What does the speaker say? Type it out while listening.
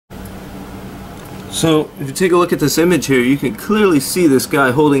So if you take a look at this image here, you can clearly see this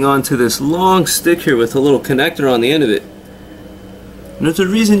guy holding on to this long stick here with a little connector on the end of it. And there's a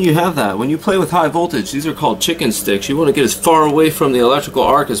reason you have that. When you play with high voltage, these are called chicken sticks. You want to get as far away from the electrical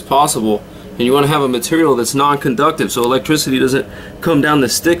arc as possible, and you want to have a material that's non-conductive so electricity doesn't come down the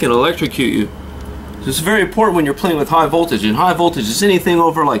stick and electrocute you. So it's very important when you're playing with high voltage, and high voltage is anything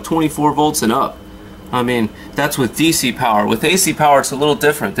over like 24 volts and up. I mean, that's with DC power. With AC power, it's a little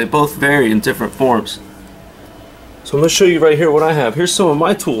different. They both vary in different forms. So I'm going to show you right here what I have. Here's some of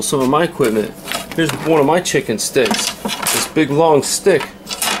my tools, some of my equipment. Here's one of my chicken sticks. This big long stick.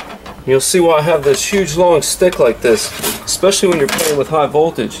 You'll see why I have this huge long stick like this, especially when you're playing with high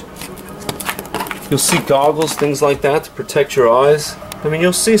voltage. You'll see goggles, things like that to protect your eyes. I mean,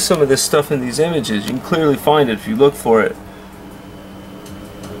 you'll see some of this stuff in these images. You can clearly find it if you look for it.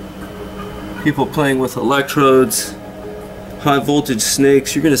 People playing with electrodes, high voltage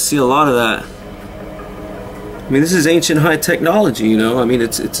snakes, you're going to see a lot of that. I mean, this is ancient high technology, you know. I mean,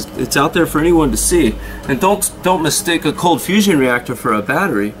 it's out there for anyone to see. And don't mistake a cold fusion reactor for a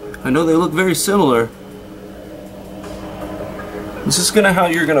battery. I know they look very similar. This is how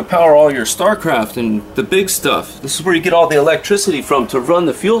you're going to power all your StarCraft and the big stuff. This is where you get all the electricity from to run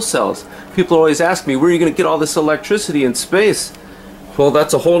the fuel cells. People always ask me, where are you going to get all this electricity in space? Well,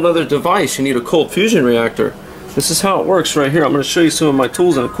 that's a whole other device. You need a cold fusion reactor. This is how it works right here. I'm going to show you some of my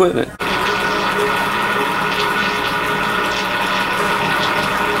tools and equipment.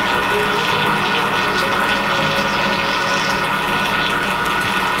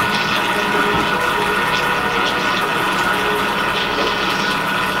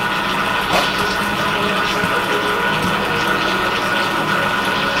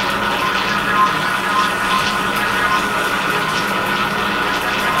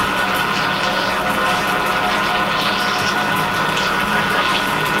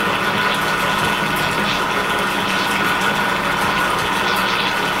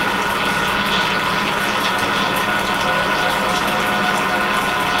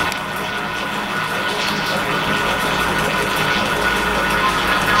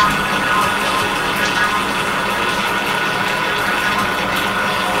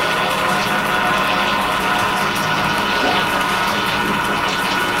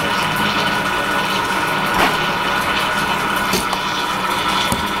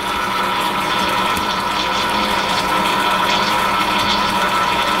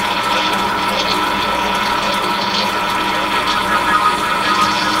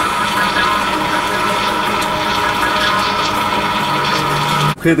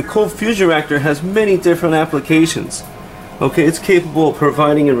 Okay, the cold fusion reactor has many different applications. Okay, it's capable of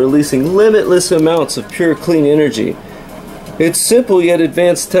providing and releasing limitless amounts of pure clean energy. It's simple yet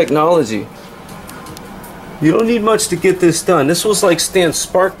advanced technology. You don't need much to get this done. This was like Stan's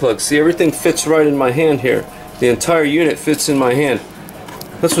spark plug. See, everything fits right in my hand here. The entire unit fits in my hand.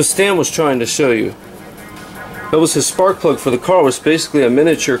 That's what Stan was trying to show you. That was his spark plug for the car. Was basically a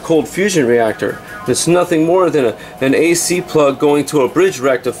miniature cold fusion reactor. It's nothing more than an AC plug going to a bridge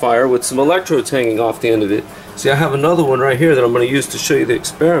rectifier with some electrodes hanging off the end of it. See, I have another one right here that I'm going to use to show you the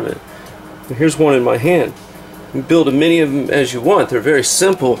experiment. And here's one in my hand. You can build as many of them as you want. They're very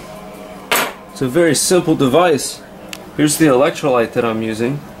simple. It's a very simple device. Here's the electrolyte that I'm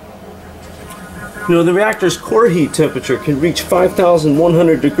using. You know, the reactor's core heat temperature can reach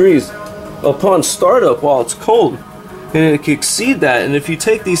 5,100 degrees upon startup while it's cold. And it can exceed that, and if you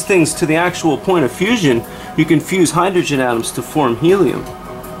take these things to the actual point of fusion, you can fuse hydrogen atoms to form helium.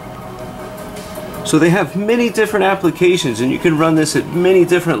 So they have many different applications, and you can run this at many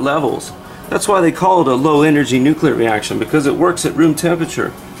different levels. That's why they call it a low energy nuclear reaction, because it works at room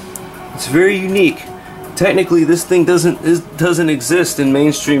temperature. It's very unique. Technically, this thing doesn't exist in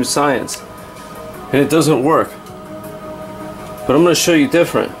mainstream science, and it doesn't work. But I'm going to show you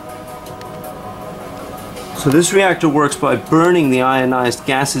different. So this reactor works by burning the ionized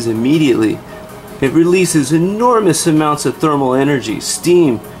gases immediately. It releases enormous amounts of thermal energy.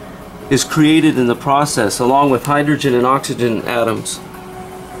 Steam is created in the process along with hydrogen and oxygen atoms.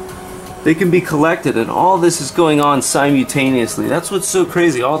 They can be collected, and all this is going on simultaneously. That's what's so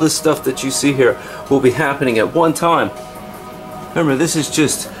crazy. All this stuff that you see here will be happening at one time. Remember, this is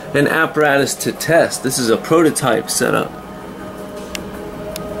just an apparatus to test. This is a prototype setup.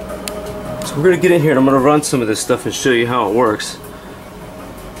 So we're going to get in here and I'm going to run some of this stuff and show you how it works.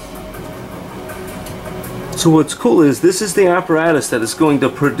 So what's cool is this is the apparatus that is going to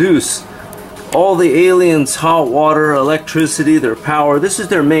produce all the aliens' hot water, electricity, their power. This is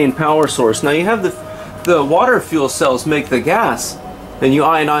their main power source. Now you have the water fuel cells make the gas, and you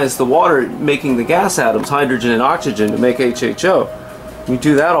ionize the water making the gas atoms, hydrogen and oxygen, to make HHO. You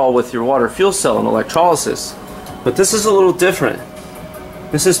do that all with your water fuel cell and electrolysis. But this is a little different.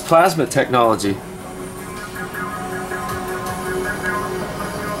 This is plasma technology.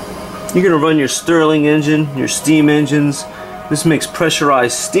 You're going to run your Stirling engine, your steam engines. This makes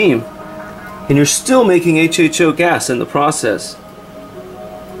pressurized steam. And you're still making HHO gas in the process.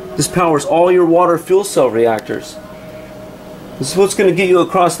 This powers all your water fuel cell reactors. This is what's going to get you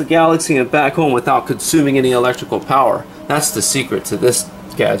across the galaxy and back home without consuming any electrical power. That's the secret to this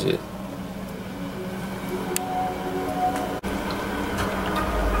gadget.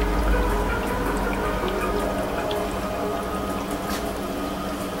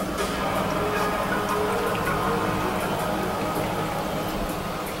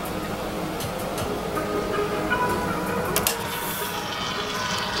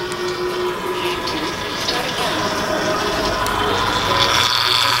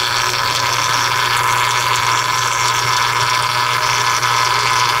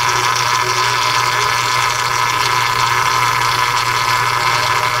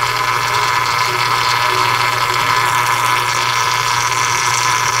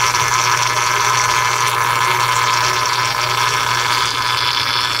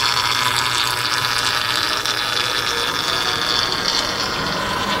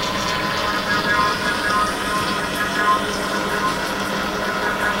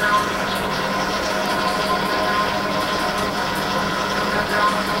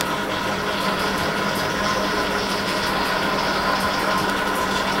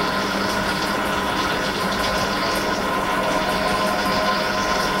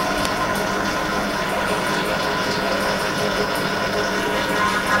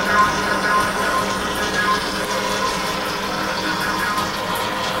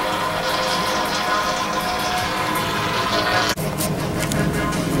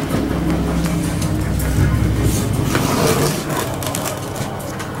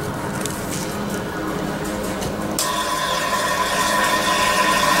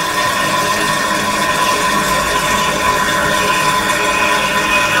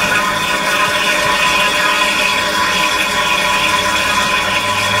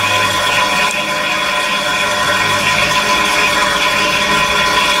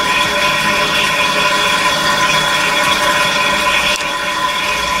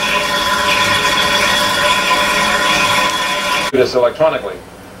 This electronically.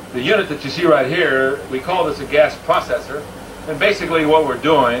 The unit that you see right here, we call this a gas processor, and basically what we're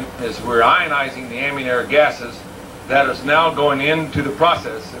doing is we're ionizing the ambient air gases that is now going into the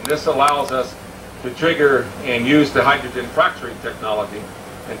process, and this allows us to trigger and use the hydrogen fracturing technology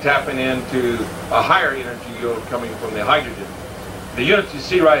and tapping into a higher energy yield coming from the hydrogen. The unit you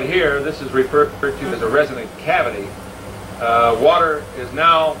see right here, this is referred to as a resonant cavity. Water is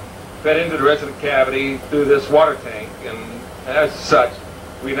now fed into the resonant cavity through this water tank, and as such,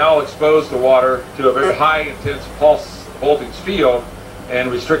 we now expose the water to a very high intense pulse voltage field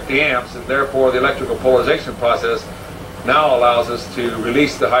and restrict the amps, and therefore the electrical polarization process now allows us to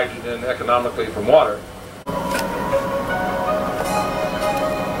release the hydrogen economically from water.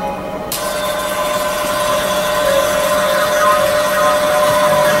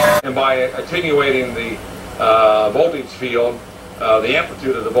 And by attenuating the voltage field, the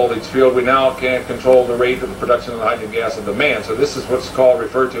amplitude of the voltage field, we now can control the rate of the production of the hydrogen gas on demand. So this is what's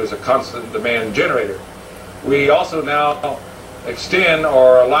referred to as a constant demand generator. We also now extend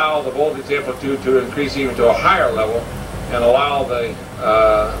or allow the voltage amplitude to increase even to a higher level and allow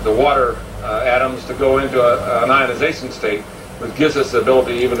the water atoms to go into an ionization state, which gives us the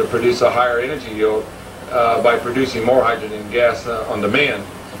ability even to produce a higher energy yield by producing more hydrogen gas on demand.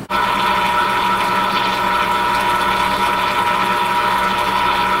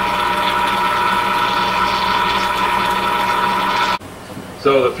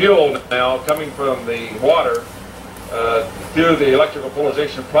 So the fuel now coming from the water through the electrical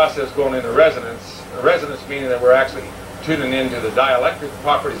polarization process going into resonance. Resonance meaning that we're actually tuning into the dielectric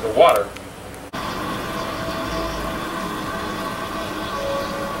properties of water.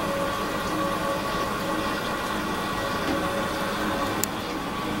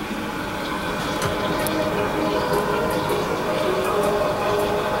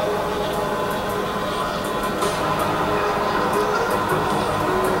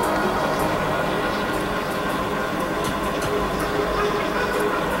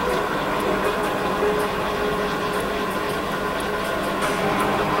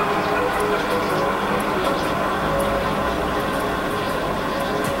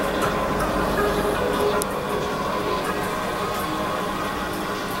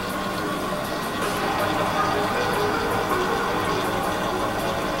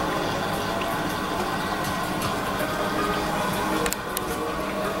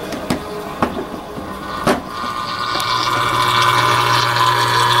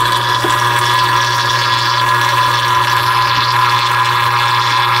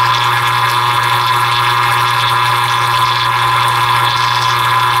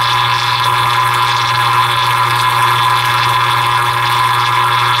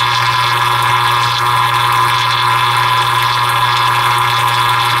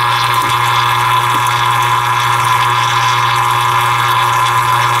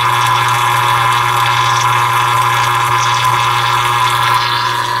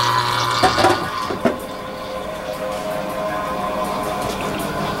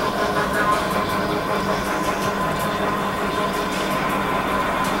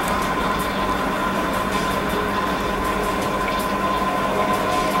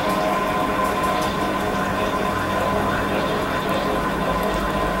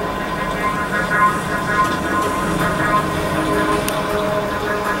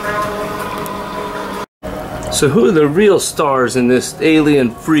 So who are the real stars in this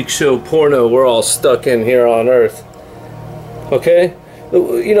alien freak show porno we're all stuck in here on Earth? Okay?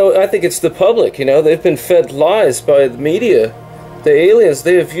 You know, I think it's the public, you know, they've been fed lies by the media. The aliens,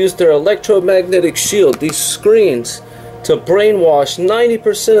 they have used their electromagnetic shield, these screens, to brainwash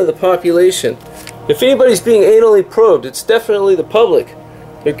 90% of the population. If anybody's being anally probed, it's definitely the public.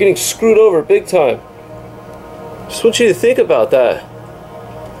 They're getting screwed over big time. Just want you to think about that.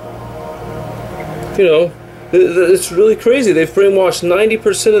 You know, it's really crazy. They've brainwashed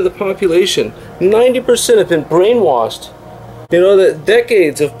 90% of the population. 90% have been brainwashed. You know, that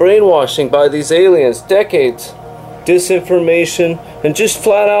decades of brainwashing by these aliens, decades, disinformation, and just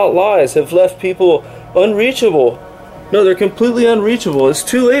flat out lies have left people unreachable. No, they're completely unreachable. It's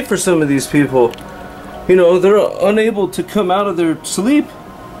too late for some of these people. You know, they're unable to come out of their sleep.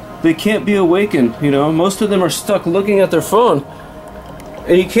 They can't be awakened, you know. Most of them are stuck looking at their phone.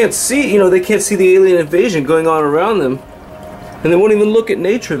 And you can't see, you know, they can't see the alien invasion going on around them. And they won't even look at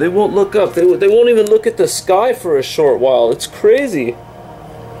nature. They won't look up. They won't even look at the sky for a short while. It's crazy.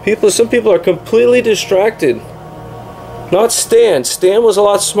 Some people are completely distracted. Not Stan. Stan was a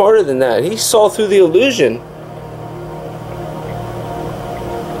lot smarter than that. He saw through the illusion.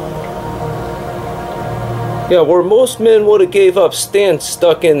 Yeah, where most men would have gave up, Stan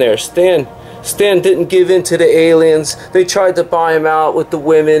stuck in there. Stan didn't give in to the aliens. They tried to buy him out with the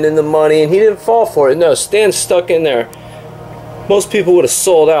women and the money, and he didn't fall for it. No, Stan stuck in there. Most people would have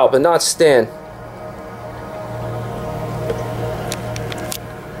sold out, but not Stan.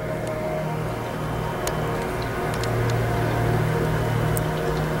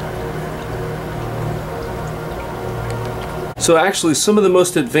 So actually, some of the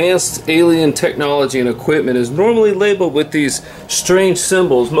most advanced alien technology and equipment is normally labeled with these strange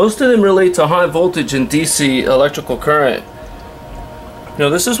symbols. Most of them relate to high voltage and DC electrical current. You know,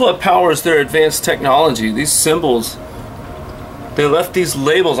 this is what powers their advanced technology. These symbols, they left these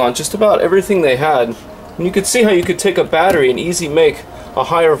labels on just about everything they had. And you could see how you could take a battery and easily make a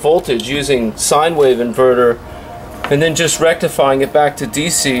higher voltage using sine wave inverter and then just rectifying it back to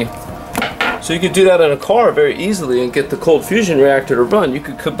DC. So you could do that in a car very easily and get the cold fusion reactor to run. You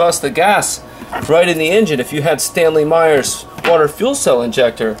could combust the gas right in the engine if you had Stanley Meyer's water fuel cell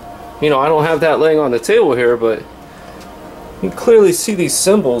injector. You know, I don't have that laying on the table here, but you can clearly see these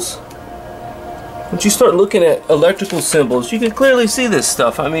symbols. Once you start looking at electrical symbols, you can clearly see this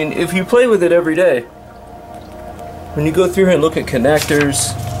stuff. I mean, if you play with it every day, when you go through here and look at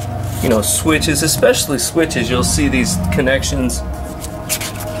connectors, you know, switches, especially switches, you'll see these connections.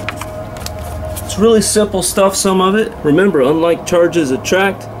 It's really simple stuff, some of it. Remember, unlike charges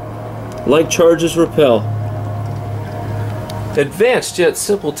attract, like charges repel. Advanced yet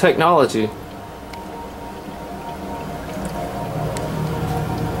simple technology.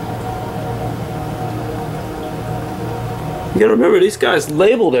 You gotta remember, these guys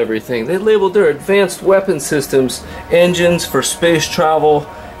labeled everything. They labeled their advanced weapon systems, engines for space travel,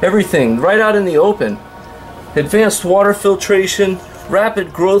 everything right out in the open. Advanced water filtration,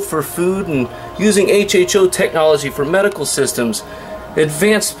 rapid growth for food, and using HHO technology for medical systems,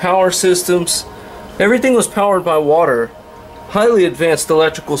 advanced power systems. Everything was powered by water. Highly advanced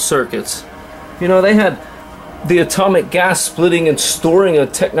electrical circuits. You know, they had the atomic gas splitting and storing a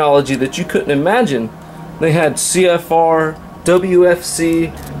technology that you couldn't imagine. They had CFR,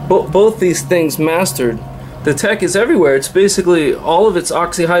 WFC, both these things mastered. The tech is everywhere. It's basically all of its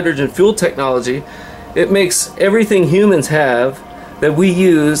oxyhydrogen fuel technology. It makes everything humans have that we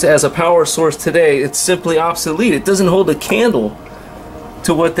use as a power source today, it's simply obsolete. It doesn't hold a candle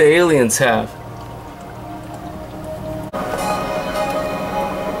to what the aliens have.